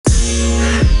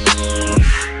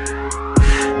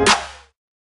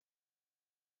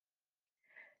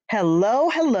Hello,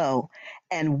 hello,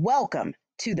 and welcome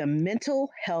to the Mental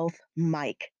Health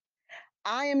Mic.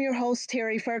 I am your host,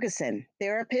 Terry Ferguson,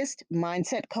 therapist,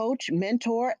 mindset coach,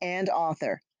 mentor, and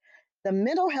author. The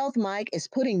Mental Health Mic is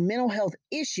putting mental health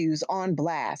issues on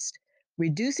blast,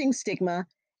 reducing stigma,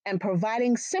 and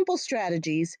providing simple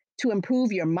strategies to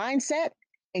improve your mindset,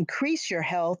 increase your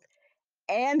health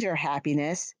and your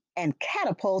happiness, and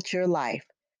catapult your life.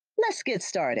 Let's get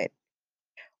started.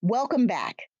 Welcome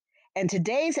back. And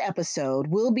today's episode,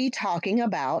 we'll be talking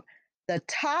about the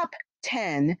top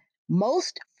 10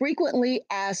 most frequently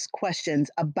asked questions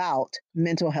about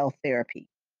mental health therapy.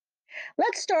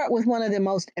 Let's start with one of the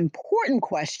most important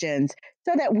questions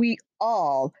so that we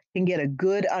all can get a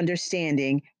good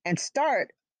understanding and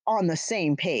start on the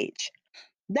same page.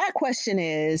 That question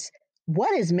is,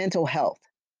 what is mental health?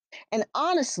 And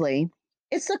honestly,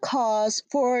 it's a cause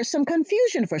for some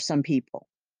confusion for some people.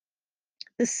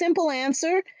 The simple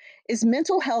answer is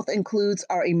mental health includes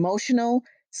our emotional,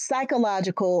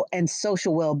 psychological, and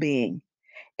social well being.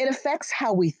 It affects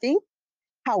how we think,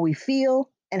 how we feel,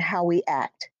 and how we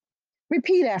act.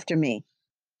 Repeat after me,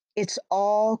 it's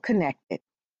all connected.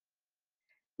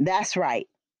 That's right,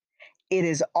 it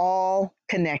is all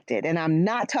connected. And I'm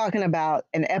not talking about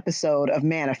an episode of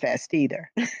Manifest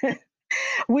either.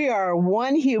 We are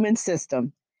one human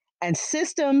system, and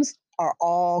systems are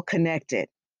all connected.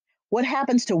 What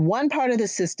happens to one part of the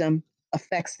system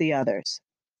affects the others.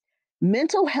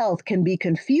 Mental health can be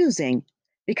confusing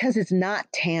because it's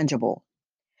not tangible.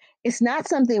 It's not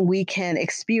something we can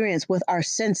experience with our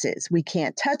senses. We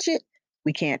can't touch it,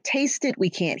 we can't taste it, we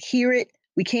can't hear it,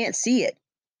 we can't see it.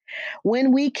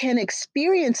 When we can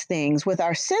experience things with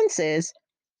our senses,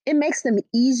 it makes them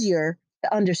easier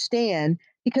to understand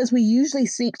because we usually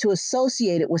seek to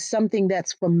associate it with something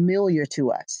that's familiar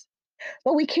to us.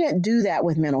 But we can't do that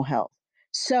with mental health.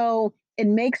 So it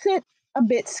makes it a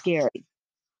bit scary.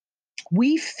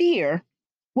 We fear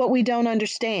what we don't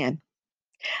understand.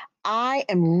 I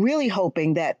am really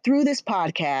hoping that through this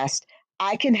podcast,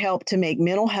 I can help to make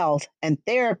mental health and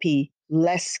therapy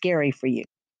less scary for you.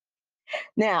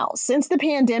 Now, since the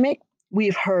pandemic,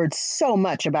 we've heard so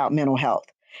much about mental health.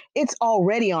 It's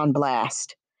already on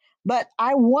blast. But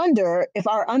I wonder if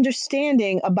our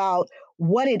understanding about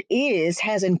what it is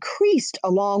has increased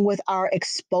along with our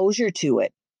exposure to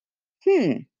it.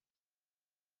 Hmm,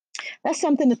 that's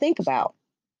something to think about.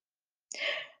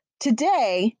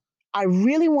 Today, I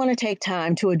really want to take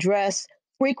time to address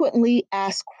frequently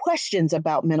asked questions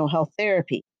about mental health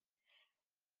therapy.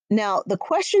 Now, the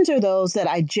questions are those that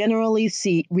I generally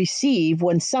receive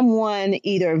when someone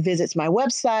either visits my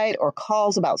website or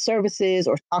calls about services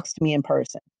or talks to me in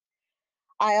person.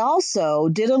 I also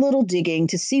did a little digging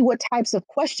to see what types of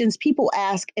questions people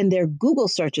ask in their Google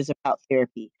searches about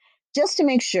therapy, just to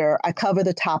make sure I cover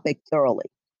the topic thoroughly.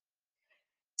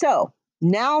 So,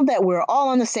 now that we're all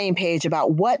on the same page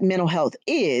about what mental health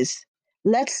is,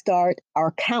 let's start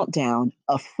our countdown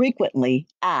of frequently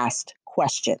asked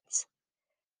questions.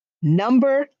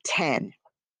 Number 10.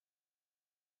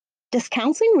 Does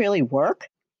counseling really work?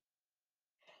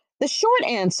 The short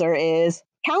answer is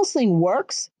counseling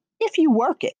works if you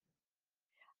work it.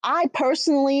 I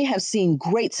personally have seen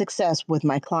great success with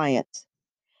my clients.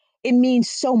 It means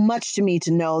so much to me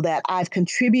to know that I've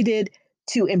contributed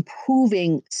to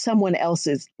improving someone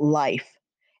else's life.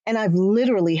 And I've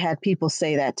literally had people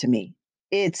say that to me.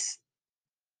 It's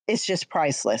it's just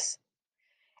priceless.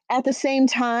 At the same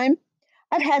time,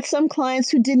 I've had some clients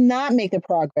who did not make the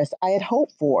progress I had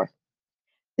hoped for.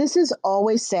 This is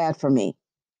always sad for me,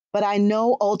 but I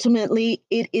know ultimately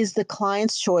it is the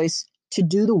client's choice to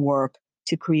do the work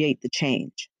to create the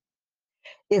change.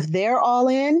 If they're all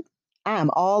in, I'm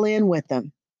all in with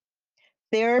them.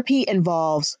 Therapy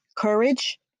involves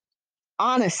courage,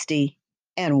 honesty,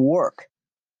 and work.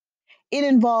 It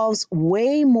involves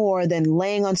way more than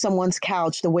laying on someone's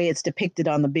couch the way it's depicted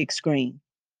on the big screen.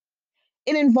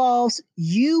 It involves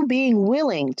you being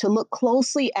willing to look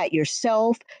closely at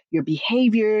yourself, your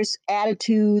behaviors,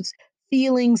 attitudes,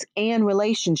 feelings, and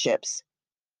relationships.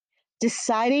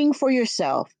 Deciding for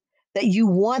yourself that you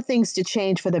want things to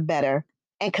change for the better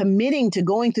and committing to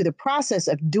going through the process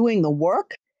of doing the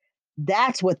work,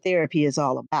 that's what therapy is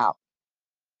all about.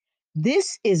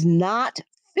 This is not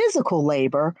physical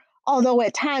labor, although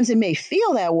at times it may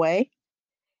feel that way.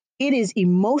 It is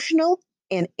emotional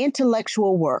and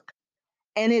intellectual work,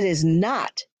 and it is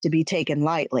not to be taken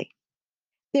lightly.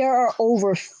 There are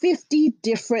over 50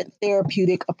 different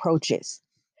therapeutic approaches.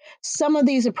 Some of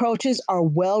these approaches are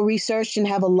well researched and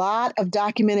have a lot of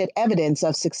documented evidence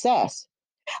of success.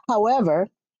 However,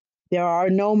 there are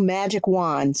no magic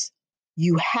wands.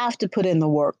 You have to put in the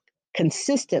work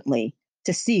consistently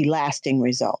to see lasting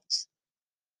results.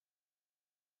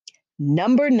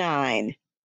 Number 9,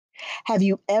 have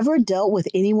you ever dealt with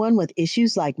anyone with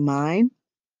issues like mine?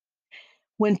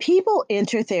 When people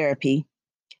enter therapy,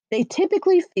 they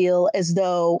typically feel as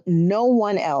though no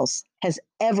one else has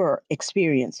ever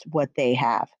experienced what they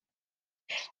have.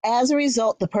 As a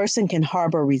result, the person can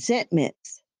harbor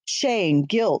resentments, shame,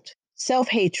 guilt, self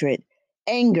hatred,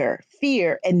 anger,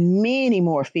 fear, and many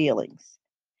more feelings.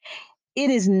 It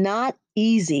is not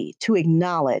easy to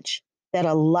acknowledge that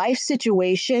a life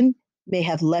situation may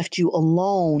have left you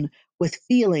alone with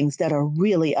feelings that are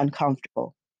really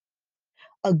uncomfortable.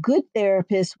 A good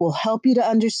therapist will help you to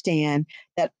understand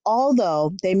that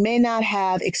although they may not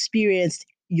have experienced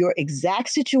your exact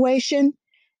situation,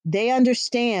 they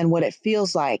understand what it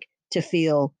feels like to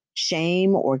feel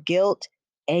shame or guilt,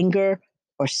 anger,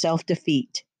 or self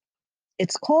defeat.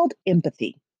 It's called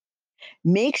empathy.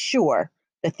 Make sure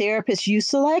the therapist you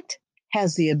select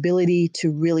has the ability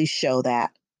to really show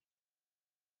that.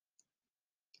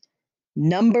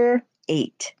 Number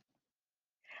 8,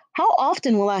 how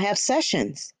often will I have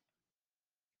sessions?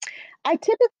 I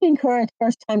typically encourage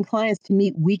first time clients to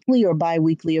meet weekly or bi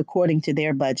weekly according to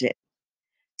their budget.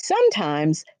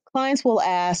 Sometimes clients will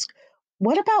ask,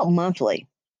 what about monthly?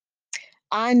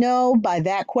 I know by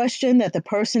that question that the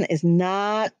person is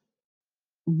not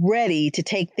ready to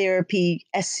take therapy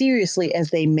as seriously as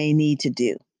they may need to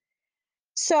do.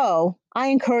 So I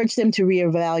encourage them to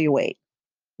reevaluate.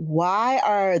 Why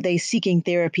are they seeking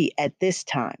therapy at this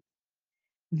time?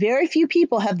 Very few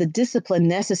people have the discipline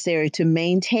necessary to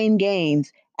maintain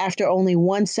gains after only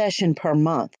one session per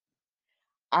month.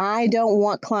 I don't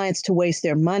want clients to waste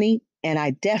their money, and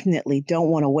I definitely don't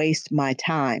want to waste my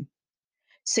time.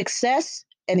 Success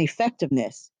and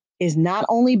effectiveness is not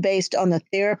only based on the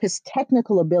therapist's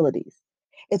technical abilities,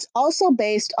 it's also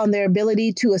based on their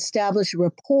ability to establish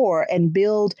rapport and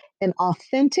build an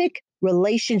authentic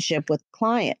relationship with the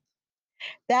client.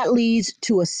 That leads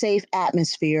to a safe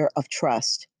atmosphere of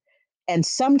trust. And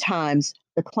sometimes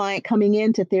the client coming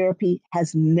into therapy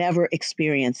has never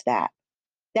experienced that.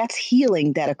 That's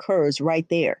healing that occurs right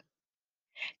there.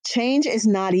 Change is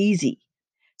not easy.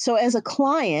 So, as a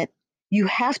client, you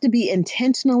have to be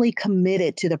intentionally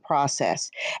committed to the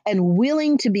process and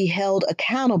willing to be held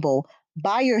accountable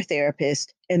by your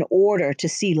therapist in order to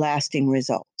see lasting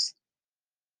results.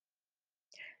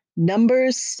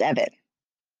 Number 7,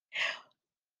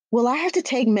 will I have to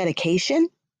take medication?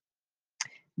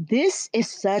 This is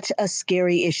such a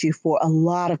scary issue for a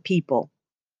lot of people.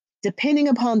 Depending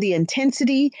upon the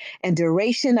intensity and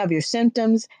duration of your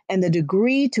symptoms and the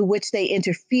degree to which they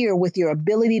interfere with your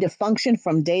ability to function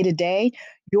from day to day,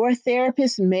 your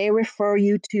therapist may refer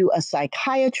you to a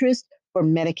psychiatrist for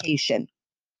medication.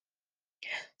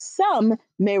 Some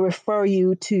may refer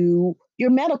you to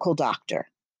your medical doctor.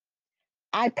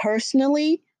 I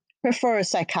personally prefer a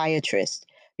psychiatrist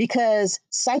because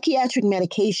psychiatric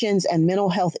medications and mental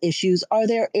health issues are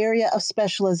their area of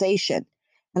specialization,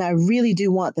 and I really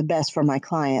do want the best for my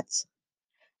clients.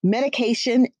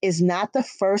 Medication is not the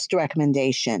first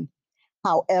recommendation.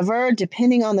 However,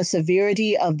 depending on the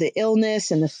severity of the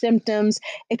illness and the symptoms,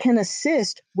 it can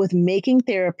assist with making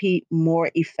therapy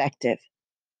more effective.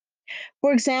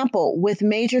 For example, with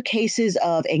major cases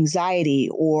of anxiety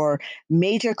or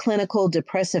major clinical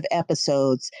depressive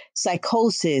episodes,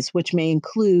 psychosis, which may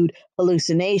include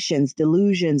hallucinations,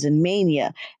 delusions, and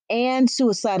mania, and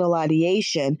suicidal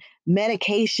ideation,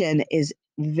 medication is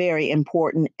very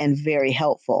important and very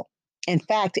helpful. In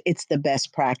fact, it's the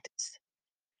best practice.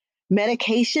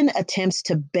 Medication attempts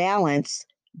to balance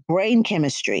brain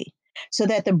chemistry so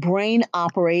that the brain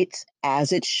operates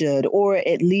as it should, or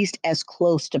at least as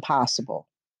close to possible.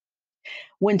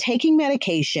 When taking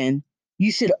medication,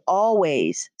 you should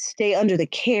always stay under the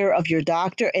care of your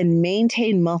doctor and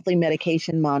maintain monthly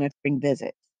medication monitoring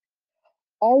visits.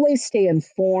 Always stay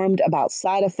informed about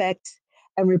side effects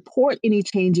and report any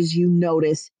changes you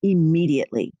notice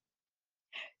immediately.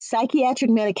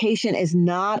 Psychiatric medication is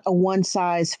not a one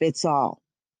size fits all.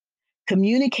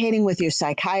 Communicating with your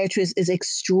psychiatrist is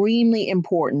extremely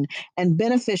important and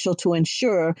beneficial to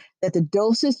ensure that the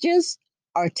dosages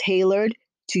are tailored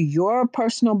to your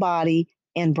personal body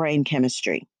and brain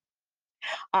chemistry.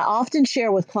 I often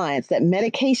share with clients that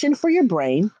medication for your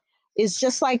brain is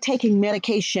just like taking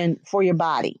medication for your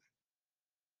body.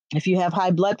 If you have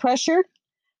high blood pressure,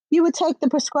 you would take the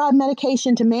prescribed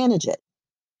medication to manage it.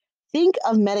 Think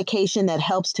of medication that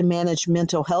helps to manage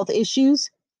mental health issues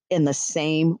in the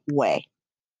same way.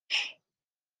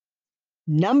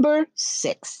 Number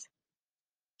 6,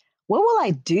 what will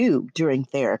I do during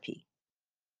therapy?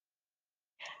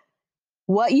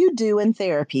 What you do in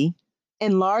therapy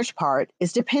in large part,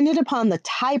 is dependent upon the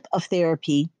type of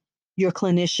therapy your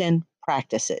clinician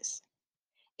practices.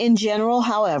 In general,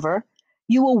 however,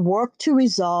 you will work to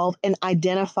resolve an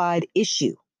identified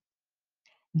issue.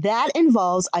 That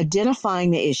involves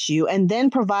identifying the issue and then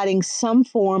providing some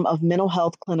form of mental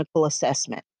health clinical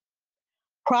assessment,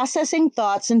 processing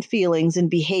thoughts and feelings and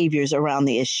behaviors around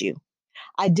the issue,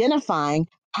 identifying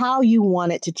how you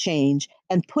want it to change,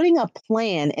 and putting a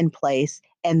plan in place.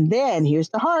 And then here's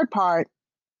the hard part: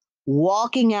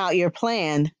 walking out your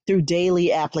plan through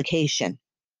daily application.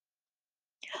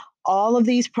 All of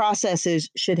these processes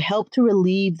should help to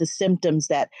relieve the symptoms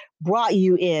that brought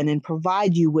you in and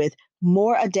provide you with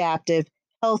more adaptive,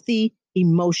 healthy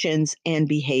emotions and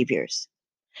behaviors.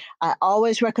 I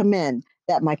always recommend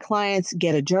that my clients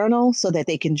get a journal so that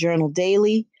they can journal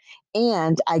daily,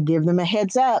 and I give them a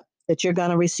heads up that you're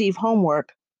going to receive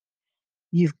homework.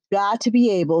 You've got to be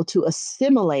able to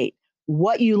assimilate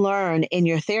what you learn in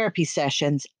your therapy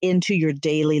sessions into your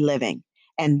daily living.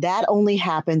 And that only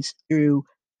happens through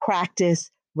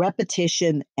practice,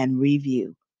 repetition, and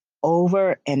review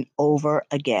over and over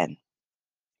again.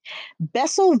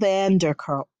 Bessel van der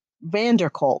Kolk,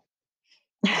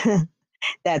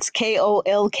 that's Kolk,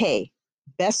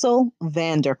 Bessel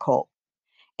van der Kolk,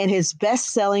 in his best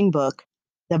selling book,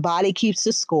 The Body Keeps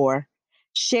the Score,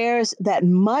 shares that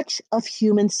much of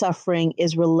human suffering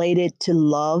is related to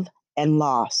love and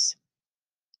loss.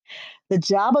 The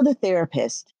job of the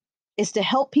therapist is to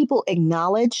help people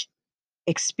acknowledge,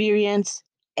 experience,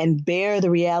 and bear the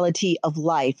reality of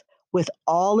life with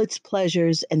all its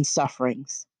pleasures and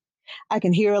sufferings. I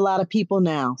can hear a lot of people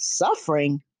now: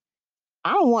 suffering?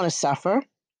 I don't want to suffer.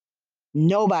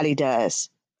 Nobody does.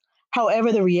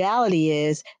 However, the reality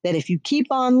is that if you keep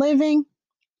on living,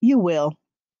 you will.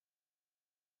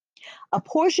 A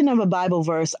portion of a Bible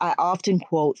verse I often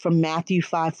quote from Matthew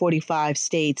 5:45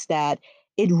 states that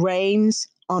it rains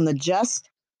on the just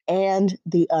and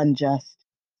the unjust.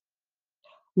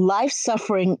 Life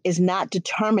suffering is not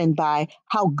determined by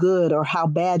how good or how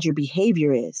bad your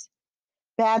behavior is.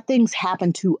 Bad things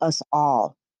happen to us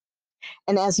all.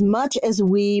 And as much as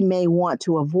we may want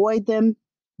to avoid them,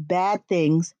 bad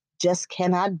things just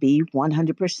cannot be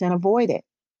 100% avoided.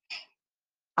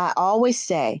 I always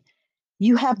say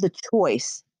you have the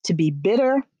choice to be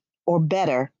bitter or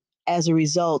better as a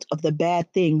result of the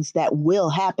bad things that will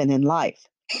happen in life.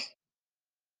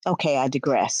 Okay, I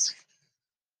digress.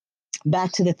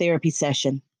 Back to the therapy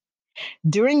session.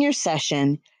 During your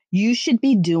session, you should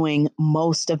be doing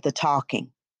most of the talking.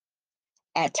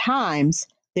 At times,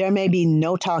 there may be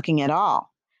no talking at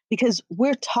all because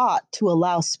we're taught to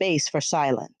allow space for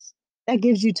silence. That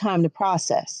gives you time to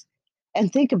process.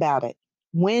 And think about it.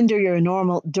 When during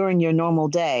your normal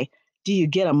day do you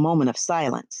get a moment of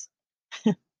silence?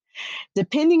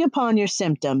 Depending upon your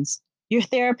symptoms, your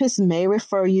therapist may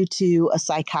refer you to a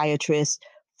psychiatrist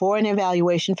for an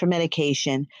evaluation for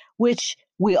medication, which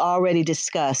we already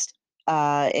discussed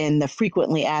in the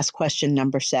frequently asked question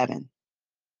number 7.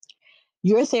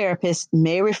 Your therapist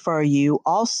may refer you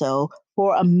also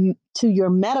to your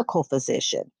medical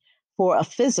physician for a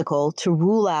physical to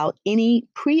rule out any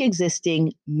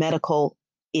pre-existing medical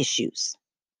issues.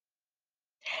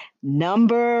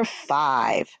 Number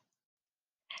 5.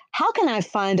 How can I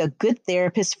find a good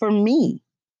therapist for me?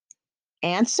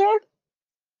 Answer: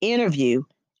 interview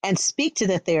and speak to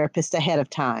the therapist ahead of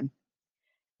time.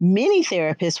 Many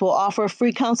therapists will offer a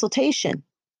free consultation.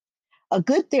 A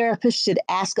good therapist should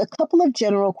ask a couple of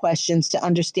general questions to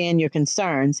understand your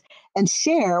concerns and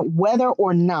share whether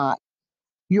or not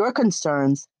your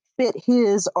concerns fit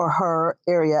his or her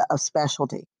area of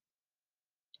specialty.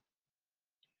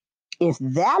 If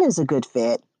that is a good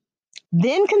fit,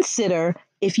 then consider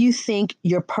if you think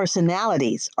your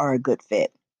personalities are a good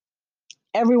fit.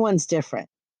 Everyone's different.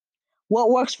 What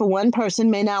works for one person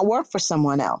may not work for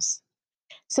someone else.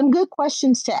 Some good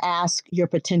questions to ask your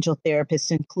potential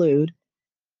therapist include: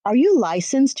 are you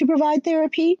licensed to provide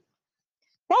therapy?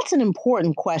 That's an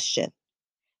important question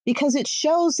because it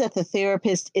shows that the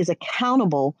therapist is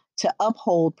accountable to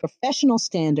uphold professional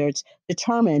standards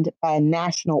determined by a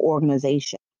national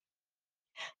organization.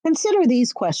 Consider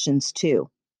these questions too.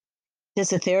 Does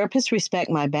the therapist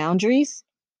respect my boundaries?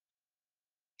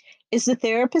 Is the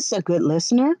therapist a good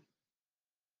listener?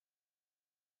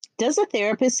 Does the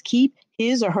therapist keep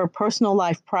his or her personal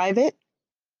life private?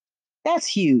 That's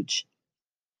huge.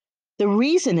 The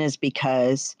reason is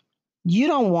because you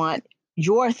don't want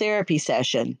your therapy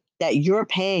session that you're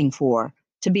paying for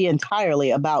to be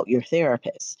entirely about your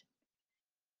therapist.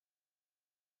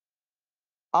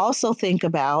 Also, think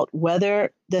about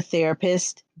whether the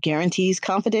therapist guarantees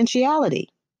confidentiality.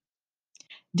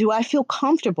 Do I feel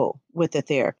comfortable with the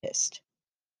therapist?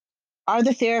 Are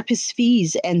the therapist's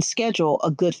fees and schedule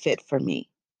a good fit for me?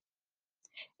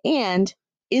 And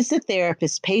is the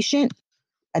therapist patient,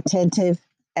 attentive,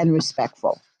 and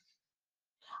respectful?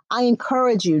 I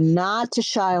encourage you not to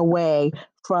shy away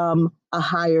from a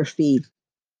higher fee.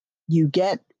 You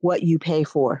get what you pay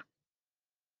for.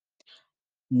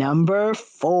 Number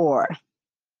 4,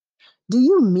 do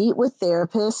you meet with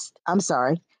therapists? I'm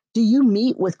sorry, do you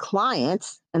meet with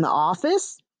clients in the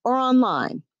office or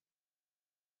online?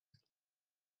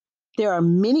 There are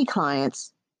many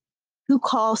clients who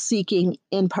call seeking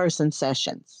in person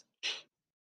sessions.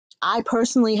 I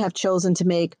personally have chosen to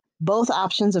make both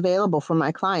options available for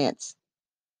my clients.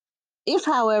 If,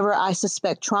 however, I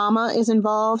suspect trauma is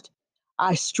involved,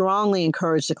 I strongly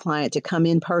encourage the client to come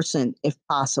in person if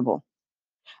possible,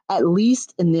 at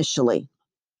least initially.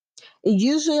 It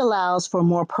usually allows for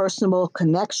more personable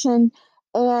connection,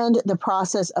 and the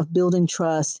process of building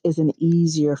trust is an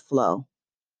easier flow.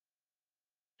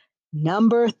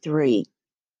 Number 3,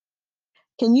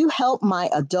 can you help my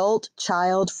adult,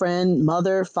 child, friend,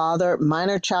 mother, father,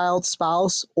 minor child,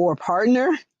 spouse, or partner?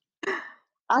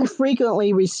 I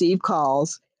frequently receive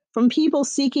calls from people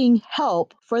seeking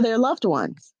help for their loved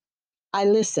ones. I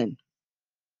listen.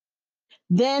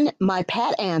 Then my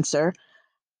pat answer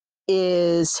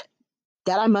is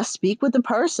that I must speak with the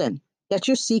person that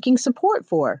you're seeking support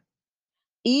for.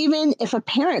 Even if a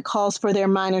parent calls for their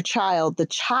minor child, the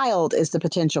child is the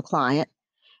potential client,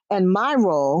 and my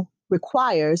role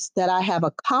requires that I have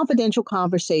a confidential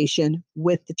conversation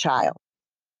with the child.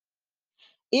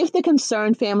 If the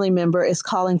concerned family member is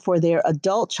calling for their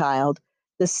adult child,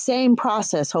 the same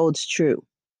process holds true.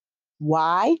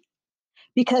 Why?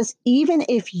 Because even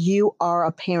if you are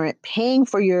a parent paying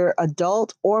for your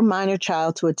adult or minor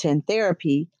child to attend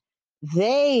therapy,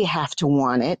 they have to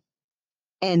want it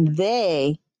and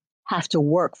they have to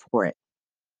work for it.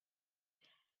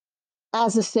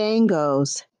 As the saying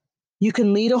goes, you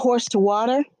can lead a horse to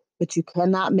water, but you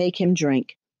cannot make him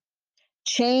drink.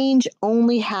 Change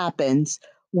only happens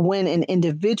when an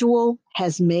individual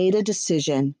has made a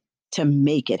decision to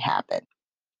make it happen.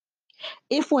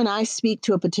 If, when I speak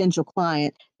to a potential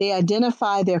client, they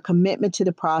identify their commitment to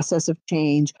the process of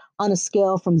change on a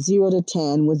scale from 0 to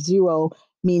 10, with 0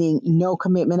 meaning no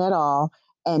commitment at all,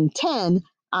 and 10,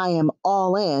 I am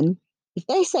all in. If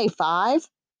they say 5,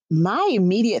 my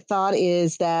immediate thought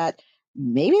is that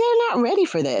maybe they're not ready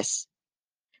for this.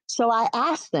 So I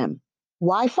ask them,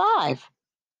 why 5?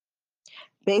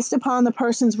 Based upon the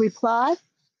person's reply,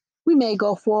 we may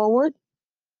go forward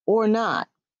or not.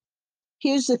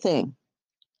 Here's the thing,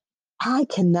 I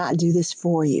cannot do this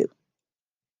for you.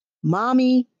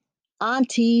 Mommy,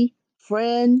 auntie,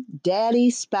 friend, daddy,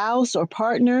 spouse, or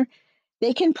partner,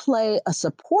 they can play a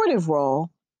supportive role,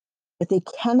 but they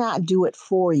cannot do it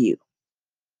for you.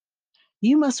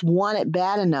 You must want it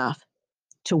bad enough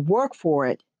to work for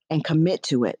it and commit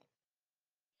to it.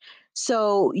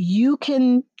 So you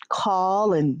can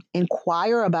call and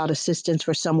inquire about assistance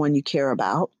for someone you care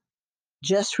about.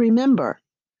 Just remember,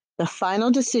 the final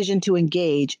decision to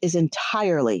engage is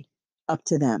entirely up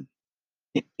to them.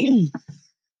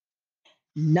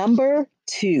 Number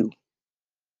 2,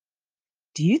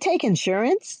 do you take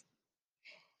insurance?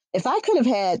 If I could have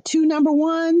had 2 number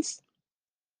 1s,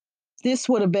 this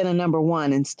would have been a number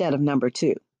 1 instead of number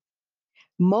 2.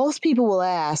 Most people will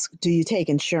ask, do you take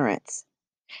insurance?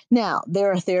 Now,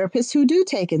 there are therapists who do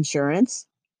take insurance,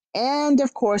 and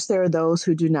of course, there are those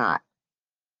who do not,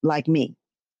 like me.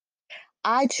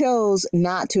 I chose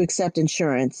not to accept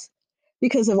insurance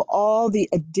because of all the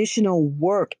additional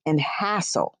work and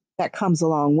hassle that comes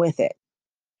along with it.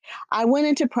 I went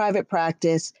into private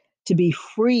practice to be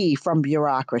free from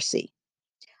bureaucracy.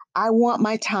 I want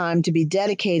my time to be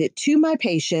dedicated to my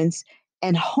patients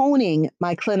and honing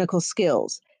my clinical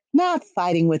skills, not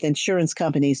fighting with insurance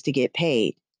companies to get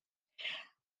paid.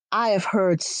 I have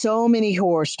heard so many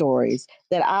horror stories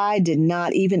that I did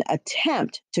not even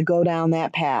attempt to go down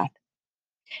that path.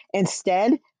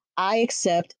 Instead, I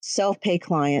accept self pay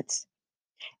clients.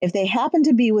 If they happen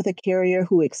to be with a carrier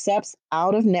who accepts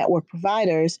out of network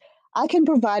providers, I can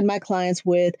provide my clients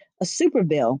with a super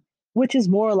bill, which is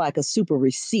more like a super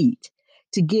receipt,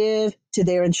 to give to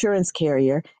their insurance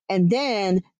carrier, and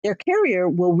then their carrier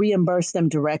will reimburse them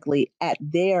directly at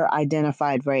their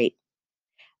identified rate.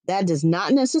 That does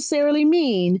not necessarily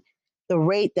mean the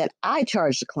rate that I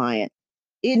charge the client.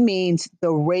 It means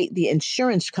the rate the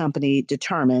insurance company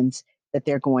determines that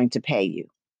they're going to pay you.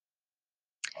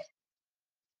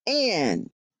 And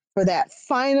for that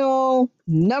final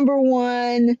number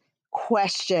 1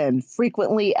 question,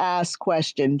 frequently asked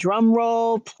question, drum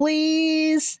roll,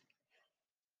 please.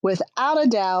 Without a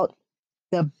doubt,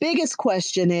 the biggest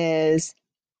question is,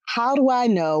 how do I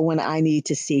know when I need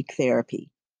to seek therapy?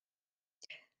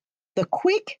 The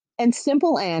quick and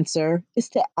simple answer is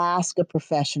to ask a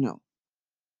professional.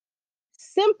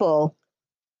 Simple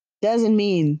doesn't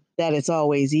mean that it's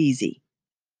always easy.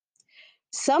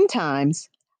 Sometimes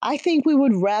I think we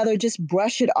would rather just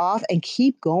brush it off and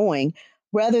keep going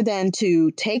rather than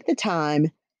to take the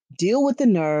time, deal with the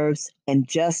nerves, and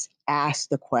just ask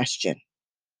the question.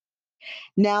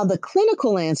 Now, the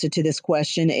clinical answer to this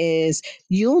question is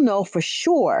you'll know for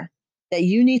sure that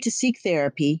you need to seek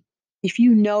therapy if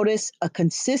you notice a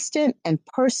consistent and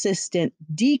persistent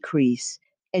decrease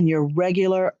in your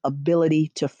regular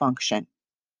ability to function.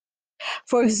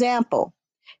 For example,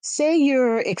 say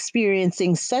you're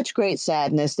experiencing such great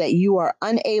sadness that you are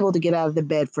unable to get out of the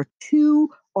bed for 2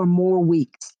 or more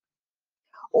weeks.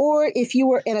 Or if you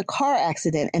were in a car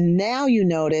accident and now you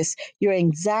notice your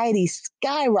anxiety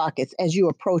skyrockets as you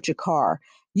approach a car,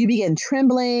 you begin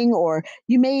trembling, or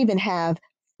you may even have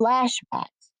flashbacks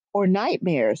or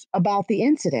nightmares about the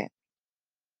incident.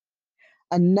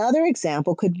 Another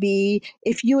example could be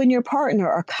if you and your partner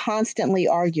are constantly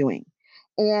arguing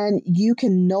and you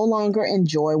can no longer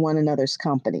enjoy one another's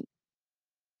company.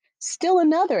 Still,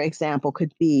 another example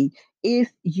could be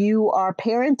if you are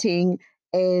parenting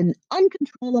an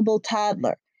uncontrollable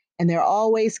toddler and they're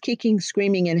always kicking,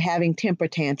 screaming, and having temper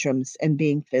tantrums and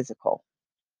being physical.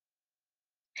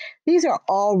 These are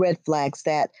all red flags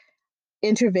that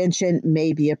intervention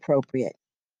may be appropriate.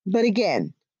 But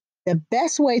again, the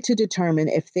best way to determine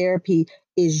if therapy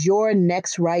is your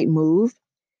next right move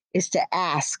is to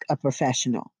ask a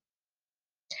professional.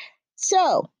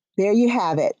 So, there you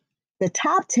have it, the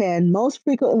top 10 most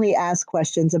frequently asked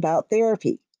questions about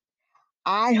therapy.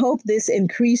 I hope this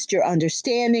increased your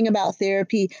understanding about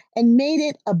therapy and made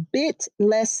it a bit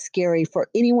less scary for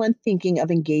anyone thinking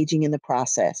of engaging in the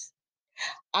process.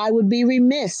 I would be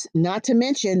remiss not to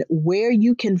mention where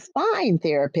you can find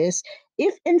therapists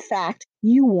if, in fact,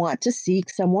 you want to seek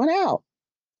someone out.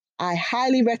 I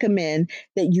highly recommend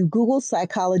that you Google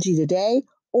Psychology Today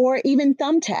or even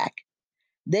Thumbtack.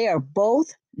 They are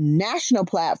both national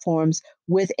platforms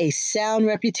with a sound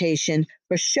reputation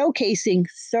for showcasing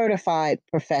certified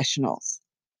professionals.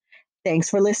 Thanks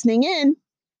for listening in.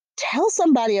 Tell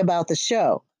somebody about the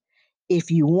show. If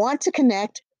you want to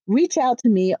connect, reach out to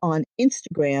me on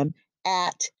Instagram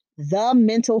at the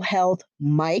mental health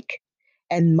Mike,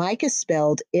 and Mike is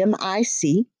spelled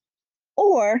MIC,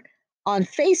 or on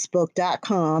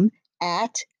Facebook.com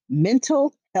at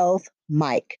mental health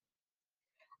Mike.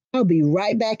 I'll be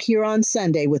right back here on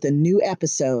Sunday with a new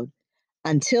episode.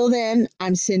 Until then,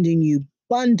 I'm sending you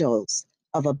bundles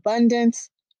of abundance,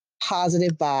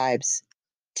 positive vibes.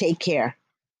 Take care.